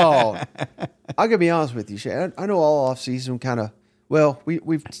 come on. I'm going to be honest with you, Shane. I know all offseason kind of, well,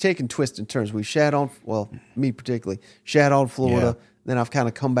 we've taken twists and turns. We've shat on, well, me particularly, shat on Florida. Yeah. Then I've kind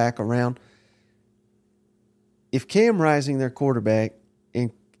of come back around. If Cam Rising, their quarterback,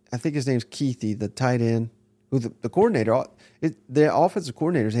 and I think his name's Keithy, the tight end, who the coordinator, the offensive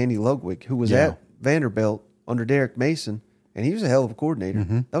coordinator is Andy Ludwig, who was at Vanderbilt under Derek Mason, and he was a hell of a coordinator.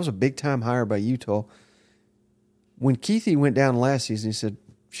 Mm-hmm. That was a big-time hire by Utah. When Keithy went down last season, he said,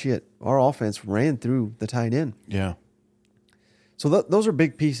 shit, our offense ran through the tight end. Yeah. So those are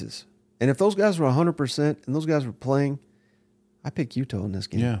big pieces. And if those guys were 100% and those guys were playing, I pick Utah in this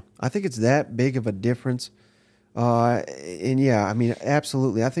game. Yeah. I think it's that big of a difference. And, yeah, I mean,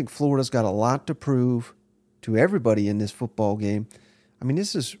 absolutely. I think Florida's got a lot to prove to everybody in this football game. I mean,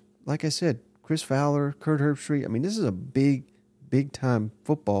 this is, like I said, Chris Fowler, Kurt Herbstreit. I mean, this is a big-time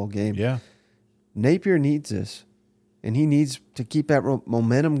football game. Yeah. Napier needs this, and he needs to keep that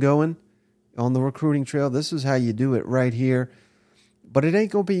momentum going on the recruiting trail. This is how you do it right here. But it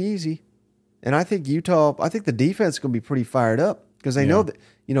ain't going to be easy. And I think I think the defense is going to be pretty fired up because they know that,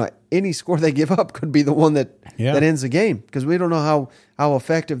 you know, any score they give up could be the one that ends the game because we don't know how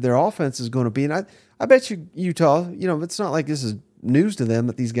effective their offense is going to be. And I bet you Utah, you know, it's not like this is news to them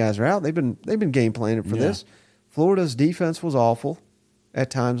that these guys are out. They've been game planning for this. Florida's defense was awful at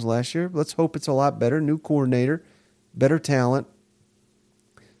times last year. Let's hope it's a lot better. New coordinator, better talent.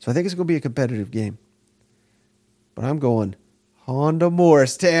 So I think it's going to be a competitive game. But I'm going Honda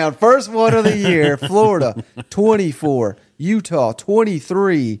Morristown. First one of the year. Florida, 24. Utah,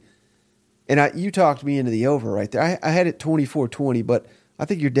 23. And you talked me into the over right there. I had it 24-20, but I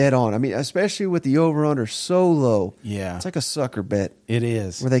think you're dead on. I mean, especially with the over-under so low. Yeah. It's like a sucker bet. It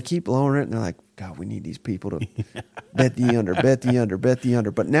is. Where they keep lowering it, and they're like, God, we need these people to bet the under, bet the under, bet the under.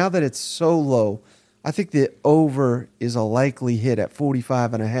 But now that it's so low, I think the over is a likely hit at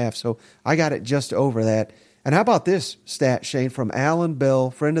 45.5. So I got it just over that. And how about this stat, Shane, from Alan Bell,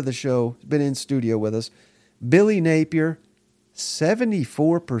 friend of the show, been in studio with us. Billy Napier,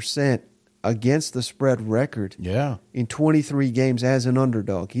 74% against the spread record in 23 games as an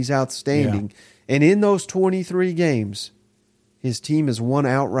underdog. He's outstanding. Yeah. And in those 23 games, his team has won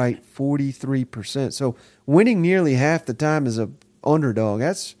outright 43%. So winning nearly half the time as an underdog,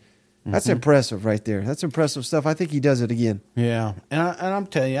 that's impressive right there. That's impressive stuff. I think he does it again. Yeah. And I'm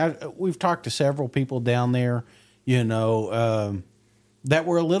telling you, we've talked to several people down there, you know, that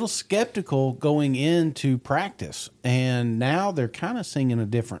were a little skeptical going into practice, and now they're kind of singing a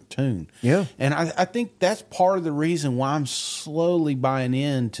different tune. Yeah, and I think that's part of the reason why I'm slowly buying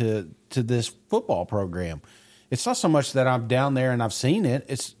into this football program. It's not so much that I'm down there and I've seen it.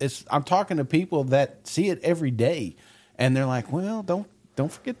 It's I'm talking to people that see it every day, and they're like, "Well,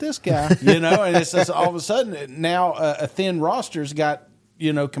 don't forget this guy," you know. And it's just all of a sudden now a thin roster's got,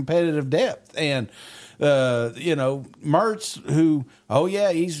 you know, competitive depth and. Mertz, who, oh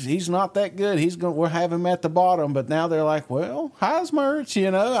yeah, he's not that good. We'll have him at the bottom, but now they're like, well, how's Mertz?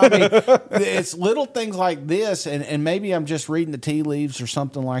 I mean, it's little things like this, and maybe I'm just reading the tea leaves or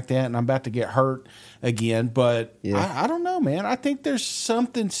something like that, and I'm about to get hurt again. But I don't know, man. I think there's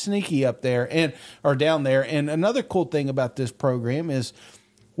something sneaky up there or down there. And another cool thing about this program is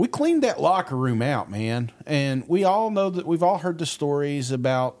we cleaned that locker room out, man. And we all know that we've all heard the stories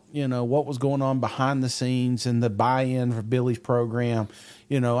about, what was going on behind the scenes and the buy-in for Billy's program.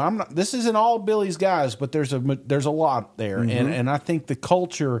 This isn't all Billy's guys, but there's a lot there. Mm-hmm. And I think the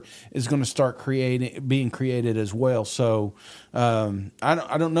culture is going to start being created as well. So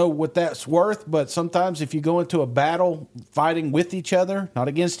I don't know what that's worth, but sometimes if you go into a battle fighting with each other, not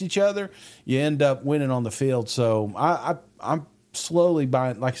against each other, you end up winning on the field. So I'm slowly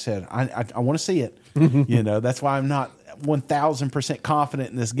buying. Like I said, I want to see it. That's why I'm not 1,000%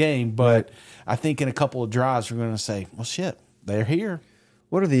 confident in this game. But I think in a couple of drives we're going to say, well, shit, they're here.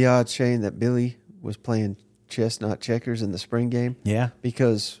 What are the odds, Shane, that Billy was playing chess, not checkers, in the spring game? Yeah,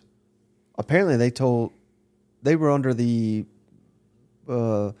 because apparently they were under the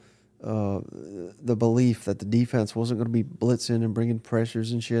belief that the defense wasn't going to be blitzing and bringing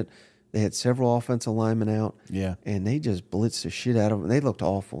pressures and shit. They had several offensive linemen out. Yeah. And they just blitzed the shit out of them. They looked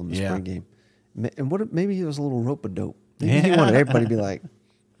awful in the spring game. And maybe he was a little rope-a-dope. Maybe he wanted everybody to be like,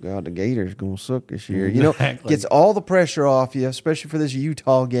 God, the Gators going to suck this year. Exactly. Gets all the pressure off you, especially for this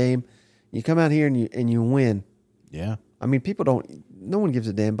Utah game. You come out here and you win. Yeah. I mean, no one gives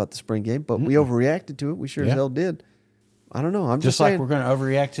a damn about the spring game, but we overreacted to it. We sure as hell did. I don't know. I'm just saying. Like we're going to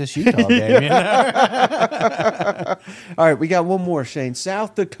overreact to this Utah game. All right, we got one more, Shane.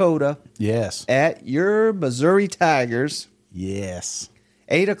 South Dakota. Yes. At your Missouri Tigers. Yes.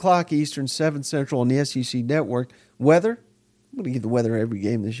 8 o'clock Eastern, 7 Central on the SEC Network. Weather. I'm going to get the weather every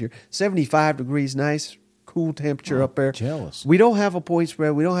game this year. 75 degrees, nice, cool temperature up there. Jealous. We don't have a point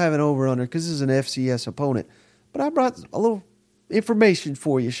spread. We don't have an over-under because this is an FCS opponent. But I brought a little information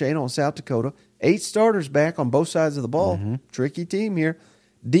for you, Shane, on South Dakota. 8 starters back on both sides of the ball. Mm-hmm. Tricky team here.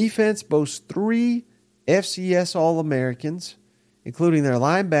 Defense boasts 3 FCS All-Americans, including their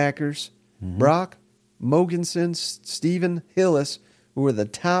linebackers, Brock Mogensen, Stephen Hillis, who were the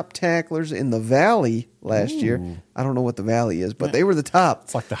top tacklers in the Valley last year. I don't know what the Valley is, but they were the top.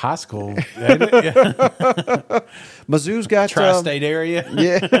 It's like the high school. Mizzou's got... Tri-state area.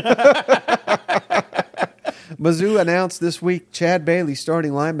 Yeah. Mizzou announced this week Chad Bailey,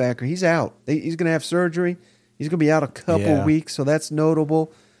 starting linebacker. He's out. He's going to have surgery. He's going to be out a couple weeks, so that's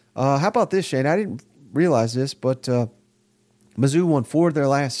notable. How about this, Shane? I didn't realize this, but Mizzou won 4 of their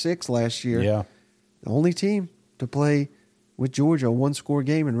last 6 last year. Yeah. The only team to play with Georgia, a 1-score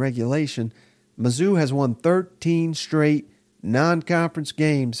game in regulation. Mizzou has won 13 straight non-conference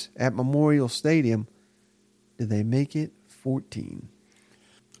games at Memorial Stadium. Did they make it 14?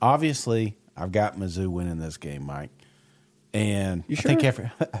 Obviously, I've got Mizzou winning this game, Mike. And you sure? I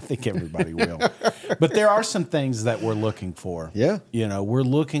think everybody will. But there are some things that we're looking for. Yeah. We're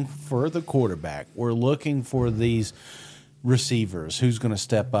looking for the quarterback. We're looking for these receivers. Who's going to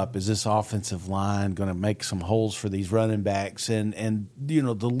step up? Is this offensive line going to make some holes for these running backs? And these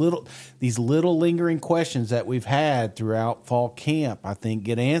little lingering questions that we've had throughout fall camp, I think,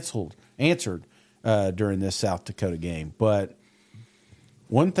 get answered during this South Dakota game. But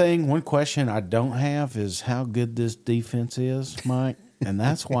one question I don't have is how good this defense is, Mike. And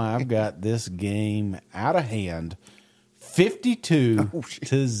that's why I've got this game out of hand,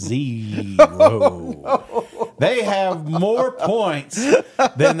 52-0. No. They have more points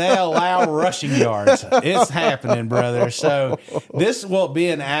than they allow rushing yards. It's happening, brother. So this will be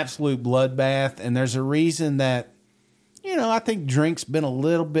an absolute bloodbath, and there's a reason that I think Drink's been a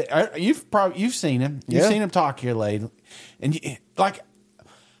little bit. You've seen him. You've seen him talk here lately, and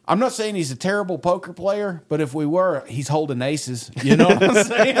I'm not saying he's a terrible poker player, but if we were, he's holding aces. You know what I'm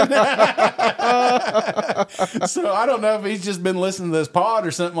saying? So I don't know if he's just been listening to this pod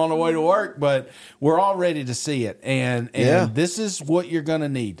or something on the way to work, but we're all ready to see it. And this is what you're going to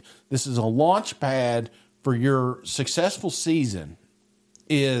need. This is a launch pad for your successful season,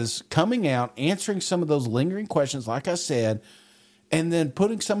 is coming out, answering some of those lingering questions, like I said, and then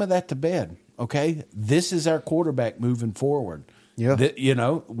putting some of that to bed. Okay? This is our quarterback moving forward. Yeah.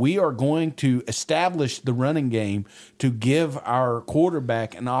 We are going to establish the running game to give our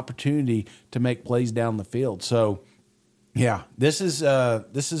quarterback an opportunity to make plays down the field. So, yeah, this is a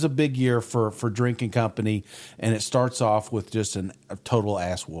big year for Drinking Company, and it starts off with just a total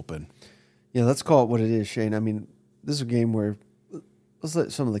ass whooping. Yeah, let's call it what it is, Shane. I mean, this is a game where let's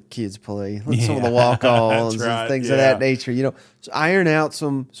let some of the kids play. Let some of the walk-ons and things of that nature. So iron out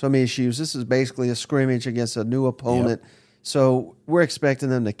some issues. This is basically a scrimmage against a new opponent. Yep. So we're expecting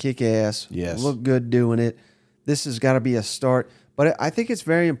them to kick ass, look good doing it. This has got to be a start. But I think it's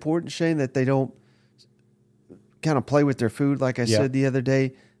very important, Shane, that they don't kind of play with their food, like I said the other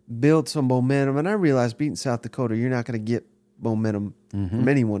day, build some momentum. And I realize beating South Dakota, you're not going to get momentum from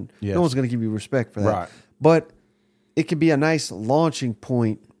anyone. Yes. No one's going to give you respect for that. Right. But it can be a nice launching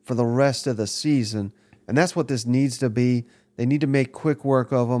point for the rest of the season. And that's what this needs to be. They need to make quick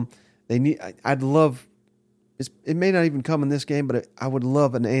work of them. I'd love, it may not even come in this game, but I would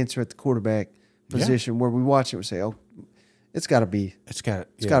love an answer at the quarterback position where we watch it and say, oh, it's got to be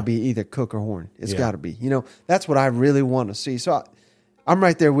either Cook or Horn. It's got to be. That's what I really want to see. So I'm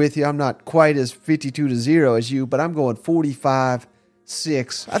right there with you. I'm not quite as 52-0 as you, but I'm going 45-6.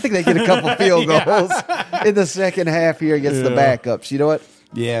 I think they get a couple field goals in the second half here against the backups. You know what?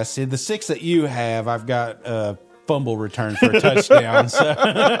 Yeah, see, the 6 that you have, I've got a fumble return for a touchdown. So.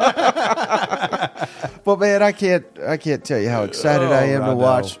 But, man, I can't tell you how excited I am to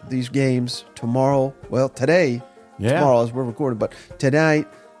watch these games tomorrow. Well, today. Tomorrow as we're recording, but tonight,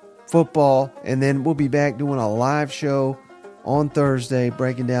 football, and then we'll be back doing a live show on Thursday,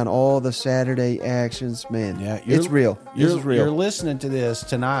 breaking down all the Saturday actions. Man, it's real. This is real. You're listening to this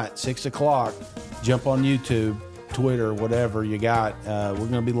tonight, 6 o'clock. Jump on YouTube, Twitter, whatever you got. We're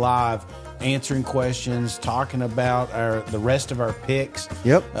going to be live answering questions, talking about the rest of our picks.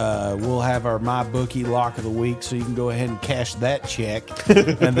 Yep. We'll have our MyBookie lock of the week, so you can go ahead and cash that check.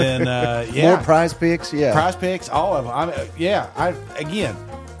 And then, more prize picks. Prize picks, all of them. Again,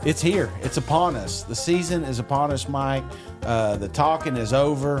 it's here. It's upon us. The season is upon us, Mike. The talking is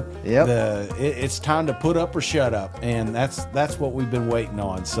over. Yep. It's time to put up or shut up, and that's what we've been waiting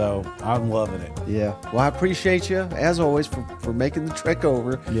on. So I'm loving it. Yeah. Well, I appreciate you as always for making the trek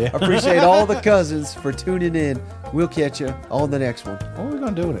over. Yeah. I appreciate all the cousins for tuning in. We'll catch you on the next one. What are we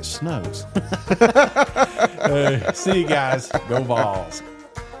gonna do when it snows? See you guys. Go Vols.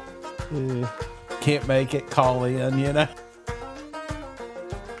 Can't make it. Call in.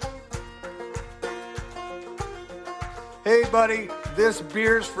 Hey, buddy, this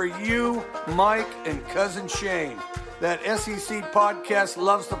beer's for you, Mike, and Cousin Shane. That SEC podcast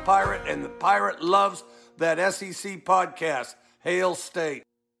loves the Pirate, and the Pirate loves that SEC podcast. Hail State.